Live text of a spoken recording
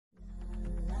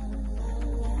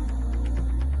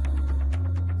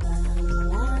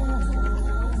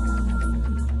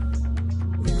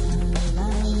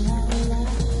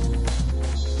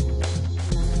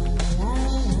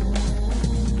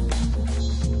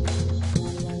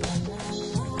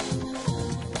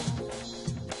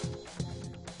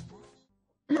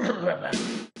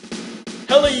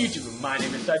Hello YouTube, my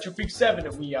name is Sideshow 7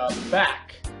 and we are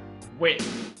back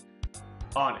with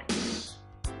Onyx.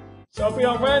 So if we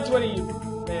don't run into any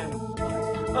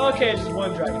okay, just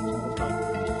one dragon.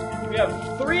 We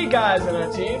have 3 guys on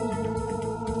our team.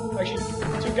 Actually,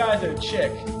 2 guys and a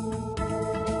chick.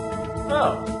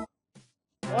 Oh.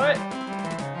 What?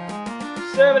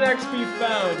 7 XP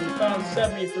found. We found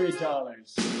 $73.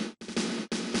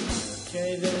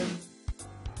 Okay then.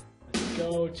 Let's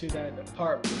go to that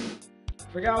apartment.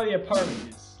 Forgot what the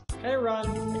apartment is. Can I run?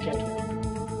 I can't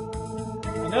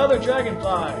run. Another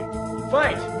dragonfly!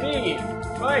 Fight me!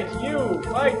 Fight you!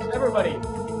 Fight everybody!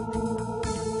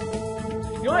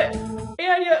 You know what?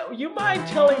 Yeah, you mind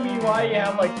telling me why you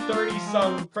have like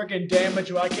 30-some freaking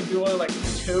damage when I can do only like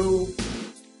 2?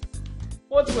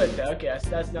 What's with that? Okay,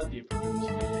 that's not the approach.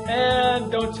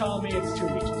 And don't tell me it's 2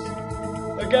 leeches.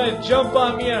 They're gonna jump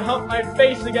on me and hump my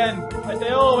face again, like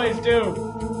they always do.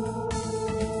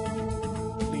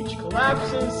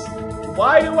 Collapses.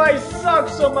 Why do I suck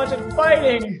so much at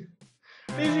fighting?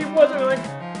 These people are like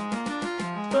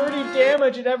 30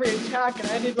 damage at every attack and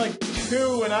I did like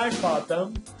 2 when I fought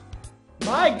them.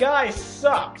 My guy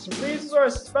sucks. Reasons are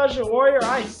a special warrior,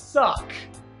 I suck.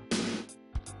 I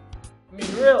mean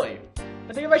really.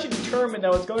 I think if I should determine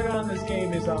that what's going on in this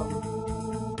game is I'm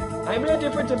in a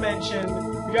different dimension.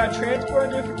 You got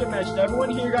transported in a different dimension.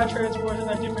 Everyone here got transported in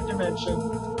a different dimension.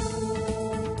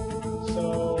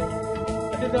 So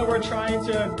I think that we're trying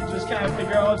to just kind of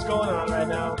figure out what's going on right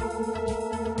now.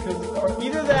 Or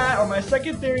either that, or my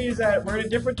second theory is that we're in a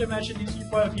different dimension. These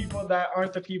people are the people that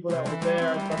aren't the people that were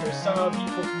there, but there's some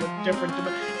people from a different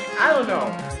dimension. I don't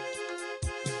know.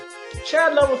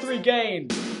 Chad level 3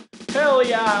 gained. Hell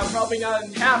yeah, I'm probably not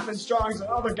half as strong as the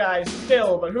other guys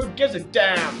still, but who gives a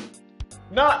damn?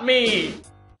 Not me!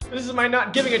 This is my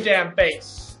not giving a damn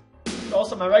face. It's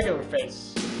also my regular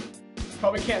face.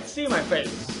 Probably can't see my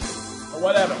face. Or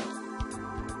whatever.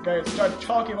 I'm gonna start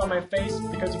talking about my face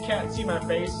because you can't see my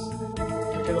face.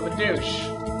 Because I'm a douche.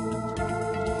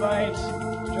 Fight.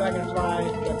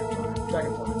 Dragonfly.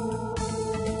 Dragonfly.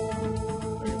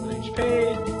 31 HP.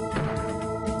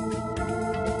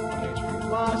 1 HP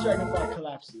lost. Dragonfly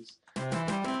collapses. Alright,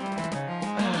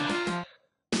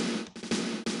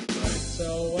 so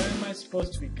where am I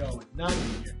supposed to be going? Not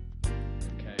here.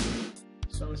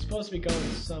 So I'm supposed to be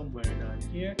going somewhere, not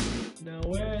here. Now,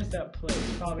 where is that place?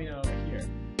 Probably not over here.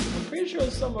 I'm pretty sure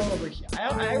it's somewhere over here.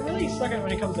 I really suck at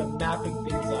when it comes to mapping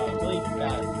things out. I'm really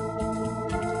bad.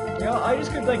 You know, I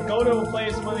just could like go to a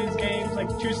place in one of these games like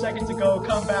 2 seconds ago,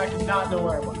 come back and not know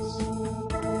where I was.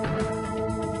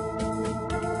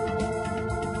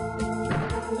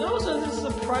 And also, this is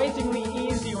surprisingly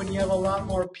easy when you have a lot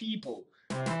more people.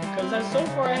 Because so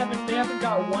far they haven't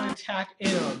got one attack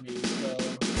in on me, so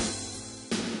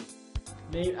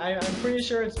I'm pretty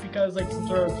sure it's because like some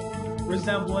sort of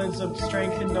resemblance of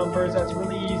strength in numbers that's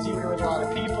really easy when you're with a lot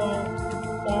of people,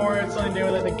 or it's something to do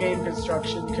with like the game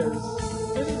construction, because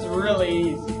this is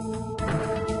really easy.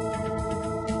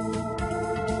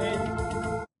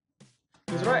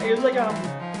 It was like I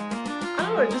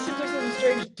don't know, it just seems like some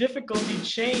strange difficulty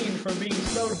change from being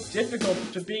so difficult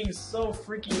to being so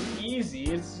freaking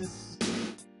easy. It's just,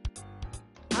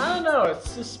 I don't know, it's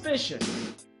suspicious.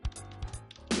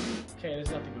 Okay,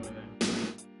 there's nothing over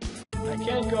there. I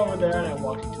can't go over there and I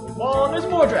walk into a wall and there's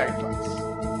more dragonflies.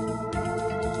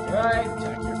 Alright,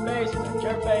 attack your face, attack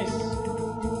your face.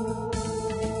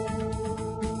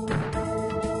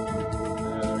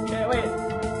 Okay, wait.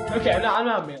 Okay, I'm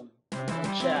not mailing.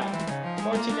 I'm Chad.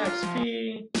 14 XP.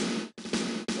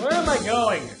 Where am I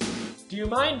going? Do you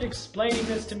mind explaining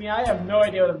this to me? I have no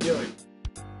idea what I'm doing.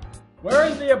 Where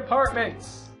is the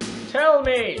apartments? Tell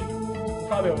me!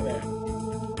 Probably over there.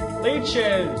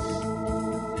 Leeches!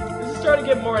 This is starting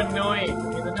to get more annoying. I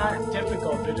mean, they're not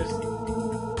difficult, they're just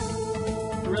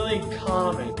really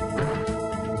common.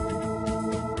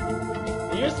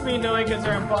 They used to be annoying because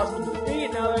they're impossible to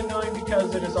defeat, now they're annoying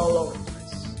because they're just all over the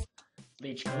place.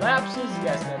 Leech collapses, you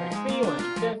guys have XP,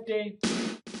 150.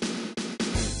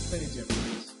 Plenty of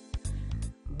difference.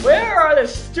 Where are the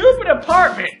stupid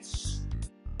apartments?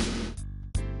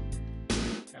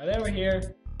 Are they over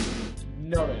here?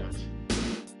 No, they're not.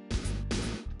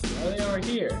 Are they over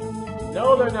here?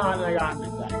 No, they're not, and I got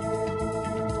them that.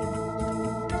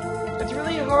 It's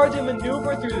really hard to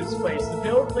maneuver through this place. The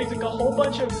build, like a whole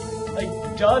bunch of like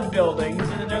dud buildings,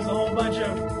 and then there's a whole bunch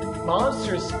of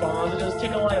monster spawns. It does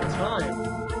take a lot of time.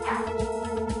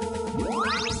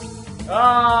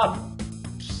 Ah,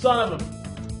 son of a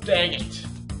dang it!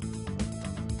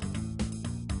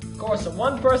 Of course, the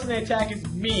one person they attack is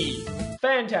me.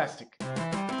 Fantastic.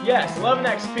 Yes, 11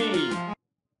 XP.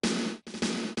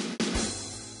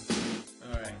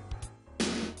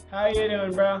 How you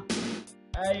doing, bro?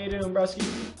 How you doing, broski?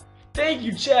 Thank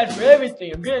you, Chad, for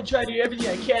everything. I'm gonna try to do everything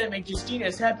I can to make Justina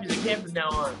as happy as I can from now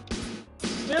on.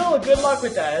 Still, good luck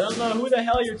with that. I don't know who the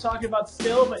hell you're talking about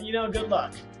still, but you know, good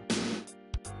luck.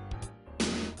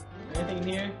 Anything in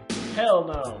here? Hell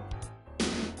no.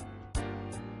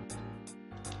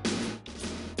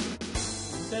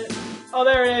 Is it? Oh,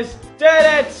 there it is.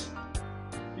 Did it!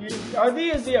 Are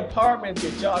these the apartments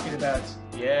you're talking about?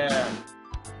 Yeah.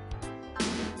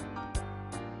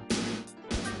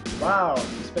 Wow,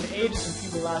 it's been ages since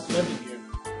people last lived in here.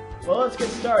 Well, let's get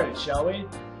started, shall we?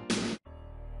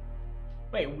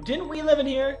 Wait, didn't we live in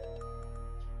here?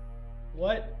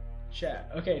 What? Chad.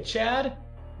 Okay, Chad,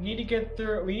 we need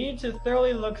to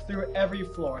thoroughly look through every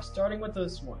floor, starting with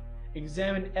this one.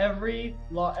 Examine every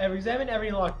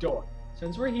locked door.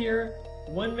 Since we're here,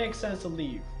 it wouldn't make sense to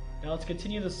leave. Now let's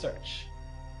continue the search.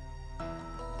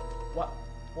 What?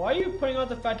 Why are you pointing out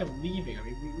the fact of leaving? I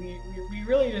mean, we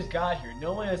really just got here.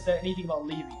 No one has said anything about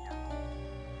leaving yet.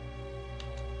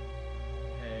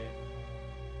 Okay.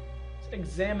 Let's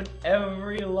examine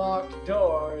every locked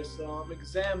door. So I'm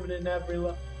examining every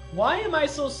lock. Why am I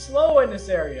so slow in this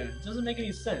area? It doesn't make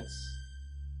any sense.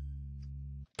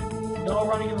 No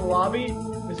running in the lobby?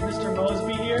 Is Mr.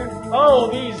 Mosby here?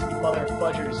 Oh, these mother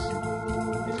fudgers.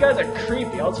 These guys are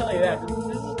creepy, I'll tell you that.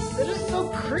 They're just so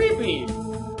creepy.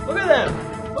 Look at them.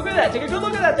 Look at that. Take a good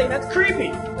look at that thing. That's creepy.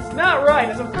 That's not right.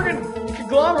 It's a freaking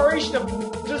conglomeration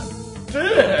of just...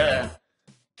 Ugh.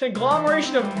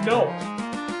 Conglomeration of nope.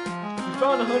 We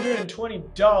found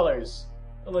 $120.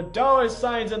 Well, the dollar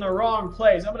sign's in the wrong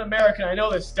place. I'm an American. I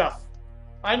know this stuff.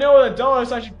 I know where the dollar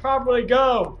sign should properly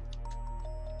go.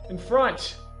 In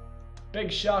front.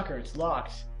 Big shocker. It's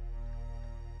locked.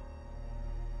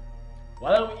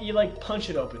 Why don't you, like, punch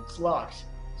it open? It's locked.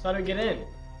 So how do we get in?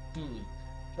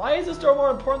 Why is this door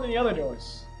more important than the other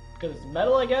doors? Because it's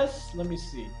metal, I guess? Let me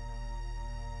see.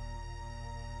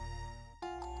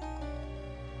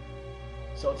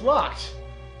 So it's locked.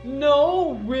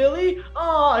 No, really?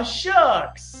 Aw,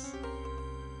 shucks!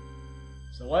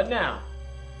 So what now?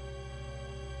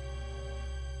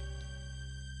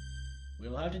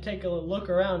 We'll have to take a look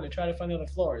around and try to find the other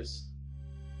floors.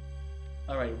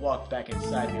 Alright, walk back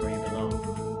inside me where you belong.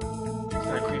 It's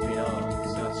not creepy at all.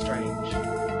 It's not strange.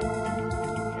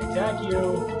 Can't attack you.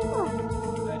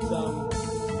 That's,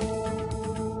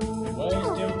 what is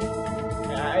doing?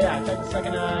 Yeah, attack the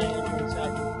second eye, and you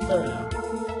attack the third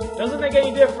eye. Doesn't make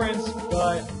any difference,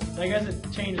 but I guess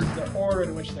it changes the order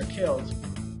in which they're killed.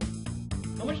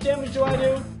 How much damage do I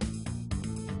do?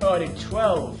 Oh, I did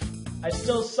 12. I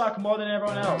still suck more than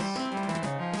everyone else.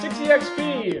 60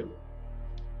 XP!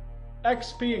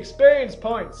 XP experience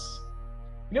points.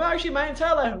 You know, actually, my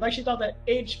entire life, I've actually thought that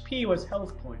HP was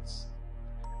health points.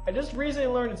 I just recently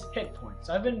learned it's hit points.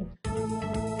 I've been,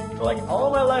 for like all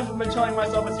my life, I've been telling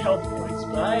myself it's health points,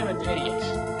 but I am an idiot.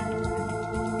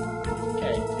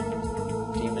 Okay.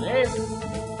 Demon Ape.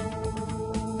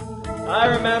 I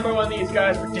remember when these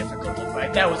guys were difficult to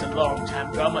fight. That was a long time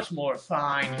ago. I'm much more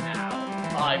fine now.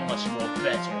 I'm much more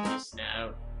better at this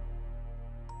now.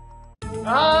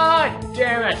 Ah,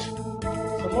 damn it!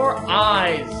 Some more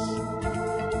eyes.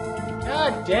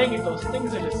 God dang it, those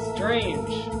things are just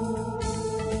strange.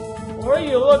 What are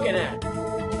you looking at?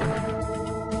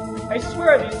 I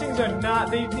swear, these things are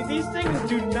not... These things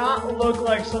do not look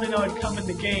like something that would come in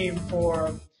the game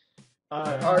for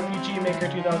RPG Maker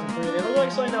 2003. They look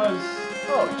like something that was...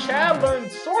 Oh, Chad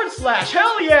learned Sword Slash!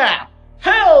 Hell yeah!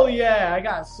 Hell yeah! I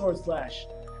got Sword Slash.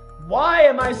 Why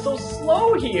am I so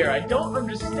slow here? I don't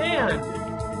understand.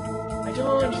 I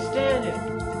don't understand it.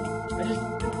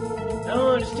 I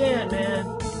don't understand, man.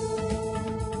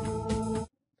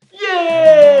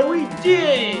 Yeah, we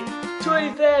did it!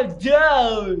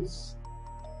 $25!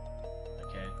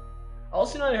 Okay.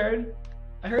 Also, you know what I heard?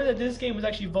 I heard that this game was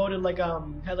actually voted like,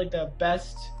 had like the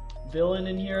best villain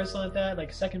in here or something like that,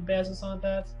 like second best or something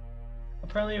like that.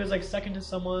 Apparently it was like second to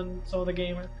some other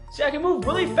gamer. See, I can move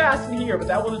really fast in here, but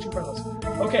that wasn't too friendly.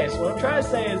 Okay, so what I'm trying to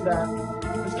say is that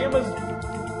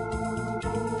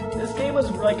this game was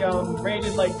like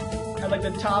rated like at like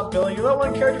the top villain. You know that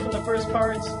one character from the first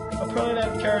parts? Apparently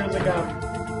that character is like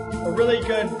a really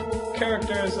good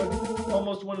character, so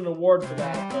almost won an award for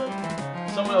that, but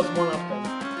someone else won up them.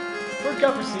 Fruit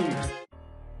cup received.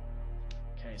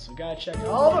 Okay, so we gotta check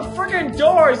all the freaking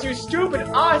doors. Your stupid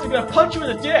eyes are gonna punch you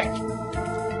in the dick.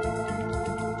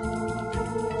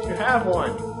 You have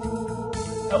one.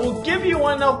 I will give you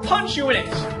one and I'll punch you in it!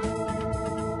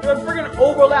 You have friggin'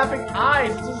 overlapping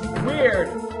eyes, it's just weird.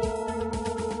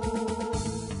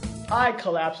 Eye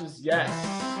collapses, yes.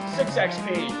 6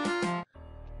 XP.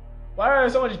 Why are there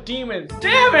so much demons?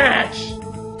 Damn it!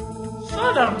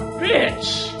 Son of a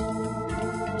bitch!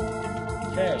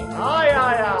 Okay,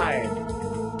 aye.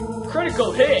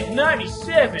 Critical hit,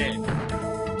 97!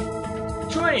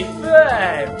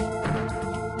 25!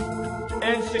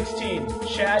 And 16.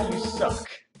 Chad, you suck.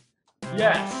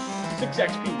 Yes, 6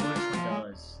 XP,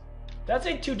 $120. That's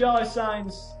a $2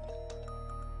 signs.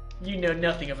 You know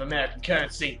nothing of American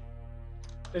currency.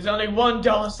 There's only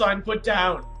 $1 sign put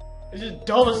down. There's just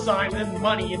dollar signs and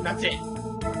money, and that's it.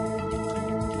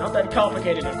 Not that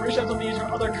complicated. I'm pretty sure some of these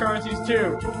are other currencies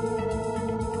too.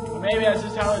 Or maybe that's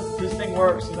just how this thing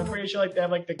works. Because I'm pretty sure like they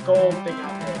have like the gold thing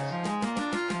out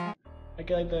there.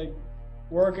 Like the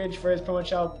workage for is pretty much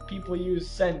how people use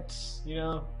cents, you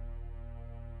know?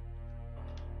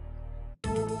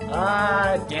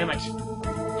 Ah, damn it.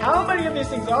 How many of these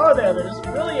things are there? They're just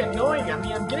really annoying. I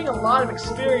mean, I'm getting a lot of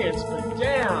experience, but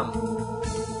damn.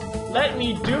 Let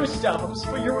me do stuff.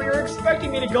 You're expecting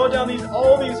me to go down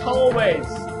all these hallways.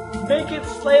 Make it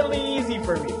slightly easy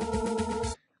for me.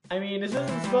 I mean, this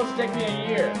isn't supposed to take me a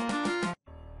year.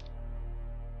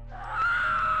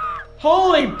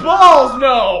 Holy balls,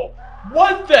 no!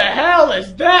 What the hell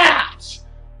is that?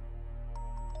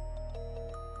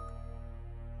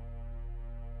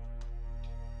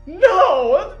 No,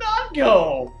 let's not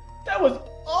go. That was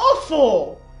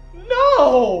awful.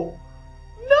 No.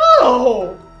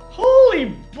 No. Holy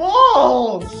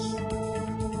balls.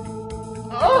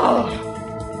 Oh.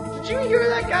 Did you hear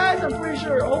that, guys? I'm pretty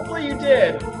sure. Hopefully you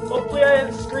did. Hopefully I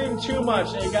didn't scream too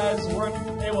much and you guys weren't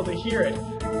able to hear it.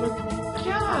 But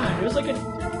God, it was like a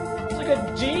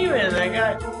demon that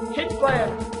got hit by a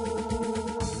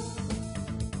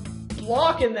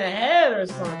block in the head or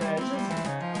something.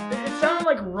 It sounded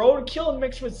like roadkill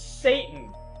mixed with Satan.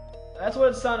 That's what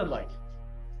it sounded like.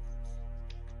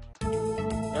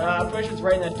 I'm pretty sure it's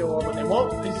right in that door, but they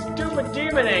won't. These stupid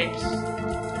demon apes.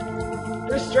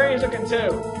 They're strange looking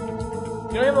too.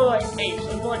 You don't even look like apes.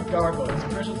 They look like gargoyles. I'm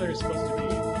pretty sure they're supposed to be.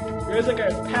 There's like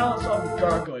a palace of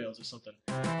gargoyles or something.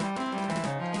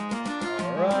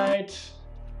 Alright.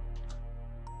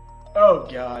 Oh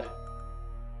god.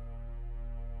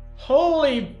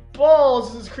 Holy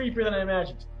balls, this is creepier than I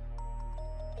imagined.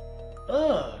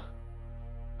 Ugh.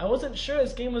 I wasn't sure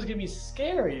this game was gonna be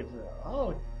scary, but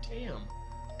oh damn.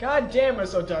 God damn,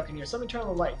 it's so dark in here. Somebody turn on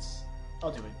the lights.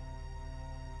 I'll do it.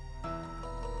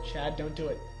 Chad, don't do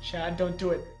it. Chad, don't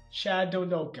do it. Chad,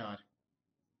 don't. Oh god.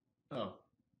 Oh.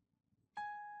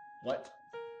 What?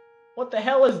 What the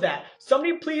hell is that?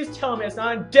 Somebody please tell me it's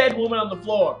not a dead woman on the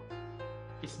floor.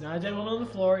 It's not a dead woman on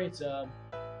the floor. It's a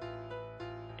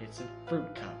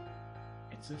fruit cup.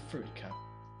 It's a fruit cup.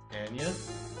 Anya?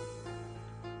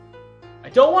 I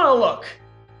don't want to look!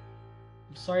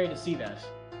 I'm sorry to see that.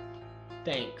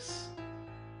 Thanks.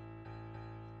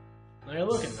 Now you're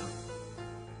looking though.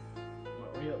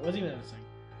 What's even that thing?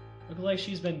 Looks like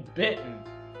she's been bitten.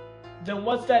 Then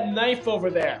what's that knife over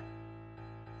there?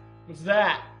 What's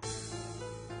that?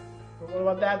 What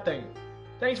about that thing?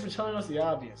 Thanks for telling us the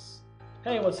obvious.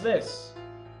 Hey, what's this?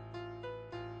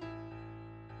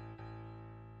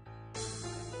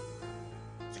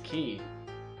 It's a key.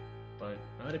 But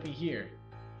how would it be here?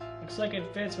 Looks like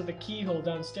it fits with the keyhole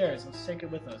downstairs. Let's take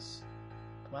it with us.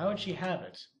 Why would she have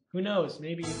it? Who knows?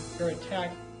 Maybe her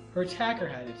attacker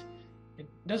had it. It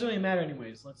doesn't really matter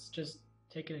anyways. Let's just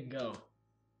take it and go.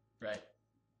 Right.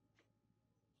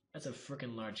 That's a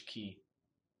frickin' large key.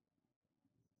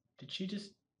 Did she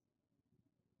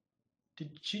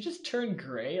just turn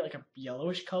gray, like a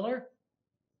yellowish color?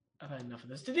 I've had enough of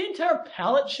this. Did the entire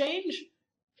palette change?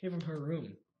 Came from her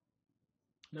room.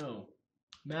 No.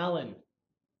 Malin.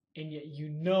 And yet you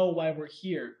know why we're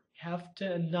here. We have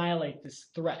to annihilate this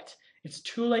threat. It's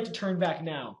too late to turn back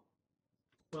now.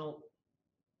 Well,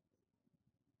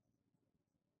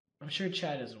 I'm sure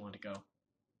Chad doesn't want to go.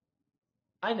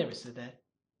 I never said that.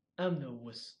 I'm no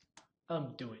wuss.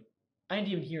 I'm doing. I didn't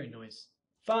even hear a noise.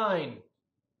 Fine.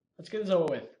 Let's get this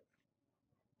over with.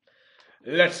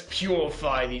 Let's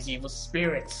purify these evil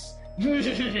spirits.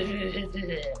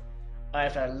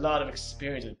 I've had a lot of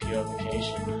experience with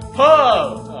purification.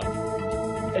 Oh!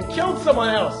 It killed someone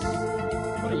else!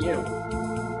 What are you?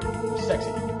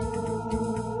 Sexy.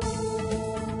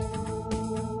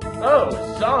 Oh,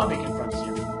 zombie confronts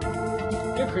you.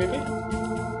 You're creepy.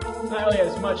 Not really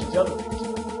as much as the other things.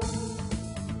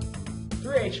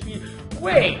 3 HP.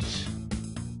 Wait!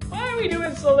 Why are we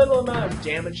doing so little amount of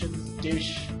damage to this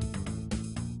douche?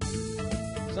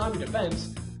 Zombie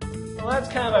defense? Well, that's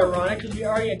kind of ironic, because we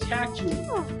already attacked you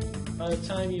by the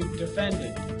time you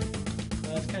defended.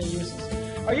 That's kind of useless.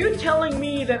 Are you telling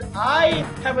me that I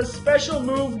have a special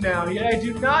move now, yet I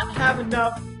do not have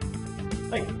enough,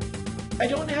 like, I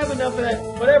don't have enough of that,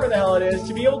 whatever the hell it is,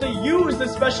 to be able to use the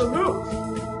special move.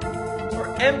 Or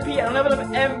MP, I don't have enough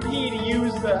MP to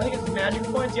use the, I think it's magic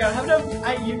points. Yeah, I have enough,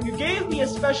 you gave me a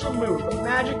special move, a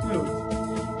magic move.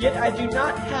 Yet I do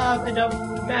not have enough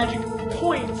magic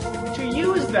points to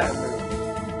use that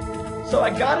move. So I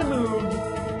got a move,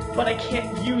 but I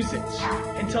can't use it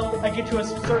until I get to a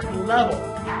certain level.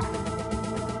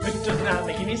 Which does not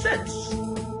make any sense.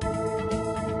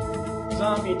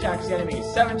 Zombie attacks the enemy.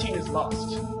 17 is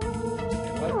lost.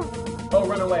 What? Oh,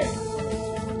 run away.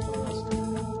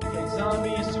 Okay,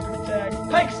 zombie, super attack.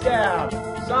 Pike stab!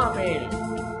 Zombie!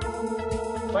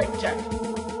 Fight tech.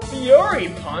 Fury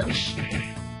punch?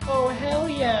 Oh, hell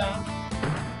yeah.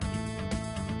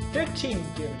 15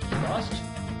 damage is lost.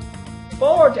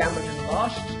 4 damage is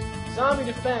lost. Zombie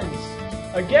defends.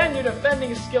 Again, your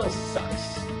defending skill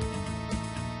sucks.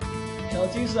 Okay,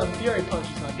 let's use some Fury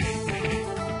punches on you.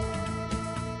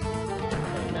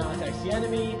 Okay, now attacks the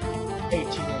enemy. 18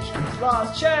 HP is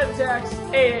lost. Chad attacks.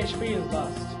 8 HP is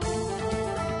lost.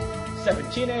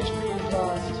 17 HP is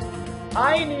lost.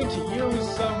 I need to use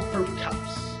some fruit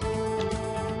cups.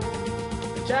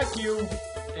 Attack you,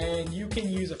 and you can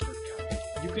use a fruit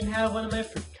cup. You can have one of my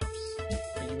fruit cups,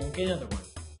 but you won't get another one.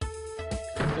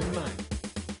 They're mine.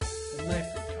 They're my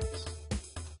fruit cups.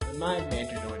 They're my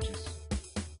mandarin oranges.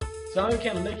 Zombie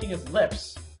began licking his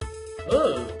lips.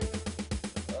 Ugh.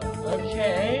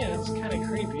 Okay, that's kind of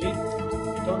creepy.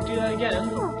 Don't do that again,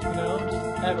 you know,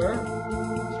 just ever.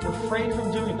 Just refrain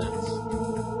from doing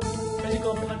that.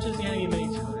 Physical punches the enemy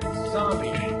many times. Zombie.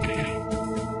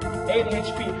 8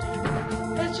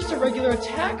 HP. That's just a regular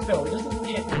attack, though. It doesn't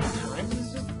hit many times.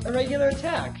 It's just a regular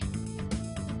attack.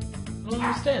 I don't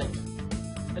understand.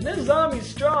 And this zombie's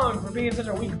strong for being such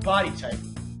a weak body type.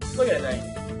 Look at that.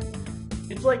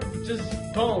 It's like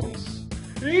just bones.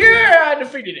 Yeah, I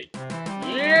defeated it.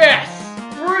 Yes!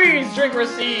 Freeze drink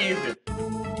received!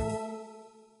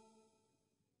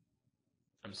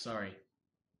 I'm sorry.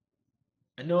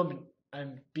 I know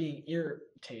I'm being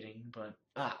irritating, but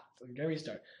let me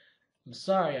restart. I'm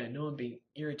sorry, I know I'm being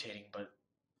irritating, but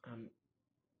I'm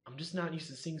just not used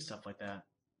to seeing stuff like that.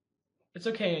 It's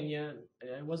okay, and yeah,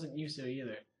 I wasn't used to it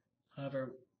either.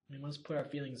 However, we must put our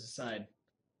feelings aside.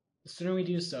 The sooner we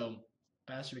do so,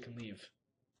 the faster we can leave.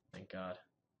 Thank God.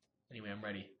 Anyway, I'm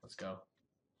ready. Let's go.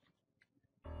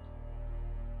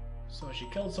 So she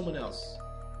killed someone else.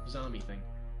 Zombie thing.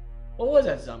 What was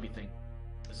that zombie thing?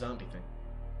 A zombie thing.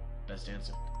 Best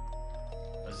answer.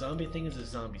 A zombie thing is a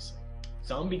zombie thing.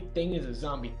 Zombie thing is a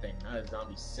zombie thing, not a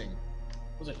zombie sing.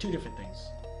 Those are two different things.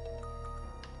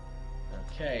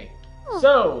 Okay.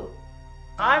 So,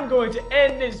 I'm going to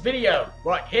end this video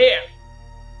right here.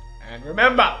 And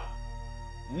remember,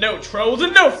 no trolls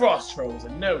and no frost trolls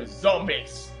and no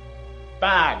zombies.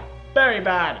 Bad. Very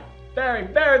bad. Very,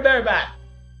 very, very bad.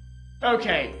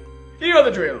 Okay. You know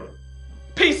the drill.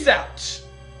 Peace out.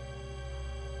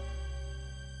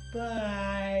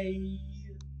 Bye.